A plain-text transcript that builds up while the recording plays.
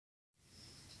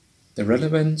The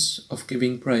relevance of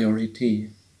giving priority.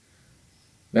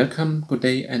 Welcome, good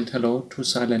day, and hello to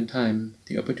Silent Time,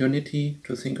 the opportunity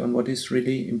to think on what is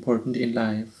really important in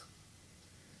life.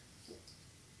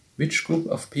 Which group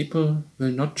of people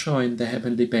will not join the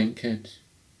heavenly banquet?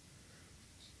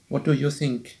 What do you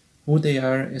think? Who they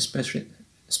are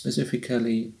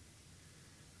specifically?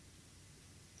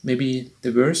 Maybe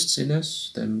the worst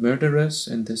sinners, the murderers,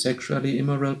 and the sexually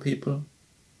immoral people?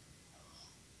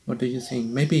 What do you think?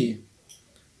 Maybe.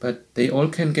 But they all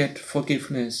can get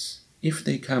forgiveness if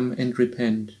they come and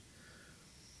repent.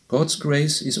 God's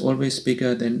grace is always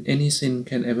bigger than any sin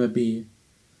can ever be.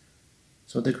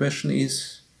 So the question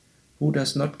is, who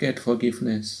does not get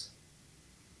forgiveness?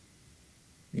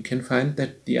 We can find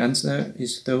that the answer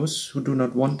is those who do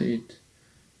not want it,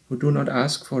 who do not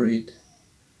ask for it,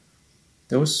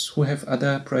 those who have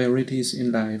other priorities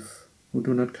in life, who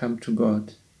do not come to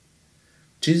God.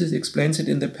 Jesus explains it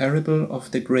in the parable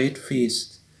of the great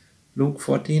feast, Luke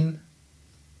 14,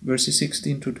 verses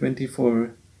 16 to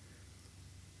 24.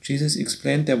 Jesus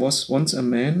explained there was once a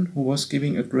man who was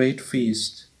giving a great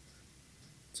feast.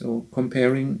 So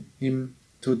comparing him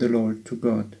to the Lord, to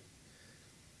God.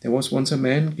 There was once a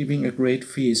man giving a great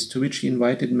feast, to which he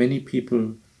invited many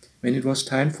people. When it was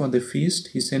time for the feast,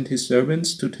 he sent his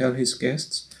servants to tell his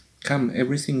guests, "Come,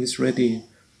 everything is ready."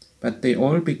 But they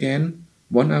all began,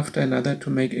 one after another, to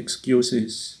make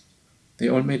excuses. They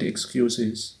all made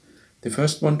excuses. The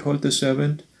first one told the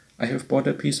servant, "I have bought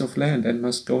a piece of land and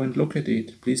must go and look at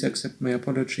it. Please accept my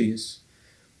apologies."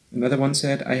 Another one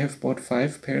said, "I have bought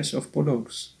 5 pairs of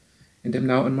bullocks and am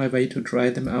now on my way to try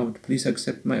them out. Please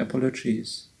accept my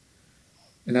apologies."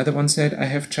 Another one said, "I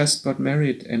have just got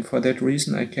married and for that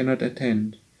reason I cannot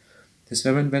attend." The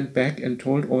servant went back and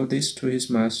told all this to his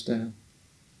master.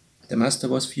 The master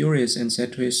was furious and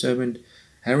said to his servant,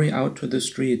 "Hurry out to the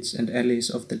streets and alleys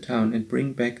of the town and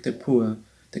bring back the poor,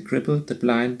 the crippled, the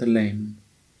blind, the lame."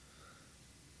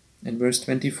 And verse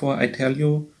 24, "I tell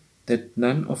you that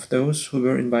none of those who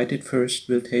were invited first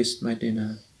will taste my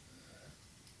dinner."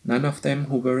 None of them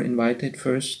who were invited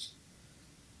first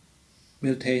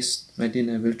will taste my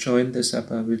dinner, will join the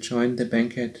supper, will join the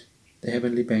banquet, the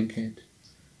heavenly banquet.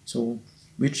 So,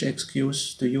 which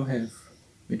excuse do you have?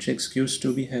 Which excuse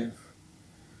do we have?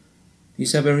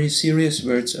 These are very serious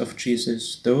words of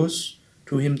Jesus. Those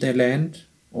to whom their land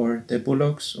or their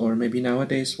bullocks, or maybe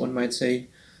nowadays one might say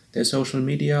their social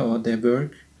media or their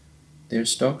work, their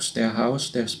stocks, their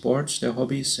house, their sports, their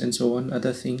hobbies, and so on,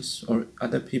 other things or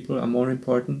other people are more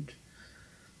important.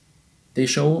 They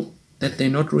show that they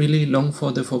not really long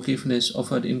for the forgiveness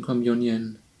offered in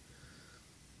communion.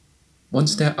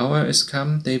 Once their hour is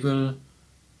come,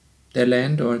 their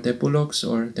land or their bullocks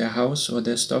or their house or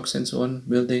their stocks and so on,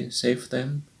 will they save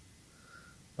them?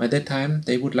 By that time,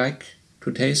 they would like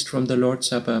to taste from the Lord's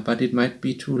Supper, but it might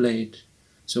be too late.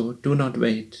 So do not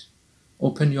wait.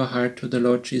 Open your heart to the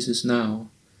Lord Jesus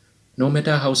now. No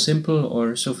matter how simple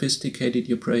or sophisticated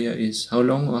your prayer is, how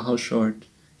long or how short,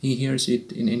 He hears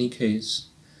it in any case.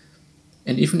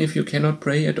 And even if you cannot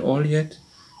pray at all yet,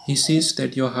 He sees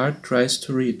that your heart tries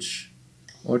to reach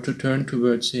or to turn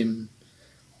towards Him.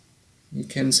 You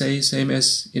can say, same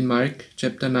as in Mark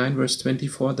chapter 9, verse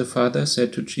 24, the father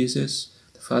said to Jesus,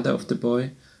 the father of the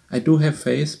boy, "I do have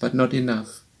faith, but not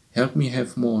enough. Help me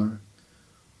have more."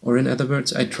 Or in other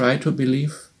words, "I try to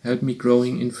believe, help me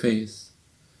growing in faith."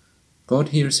 God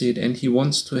hears it and He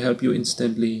wants to help you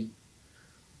instantly.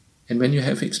 And when you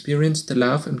have experienced the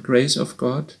love and grace of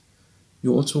God,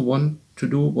 you also want to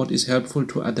do what is helpful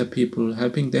to other people,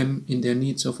 helping them in their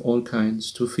needs of all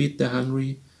kinds, to feed the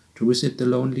hungry, to visit the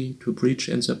lonely, to preach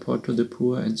and support to the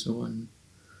poor, and so on.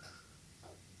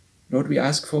 Lord, we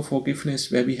ask for forgiveness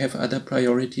where we have other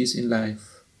priorities in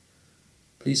life.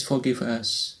 Please forgive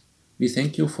us. We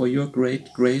thank you for your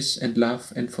great grace and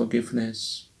love and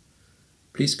forgiveness.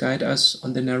 Please guide us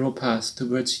on the narrow path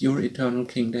towards your eternal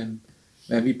kingdom,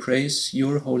 where we praise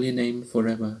your holy name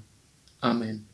forever. Amen.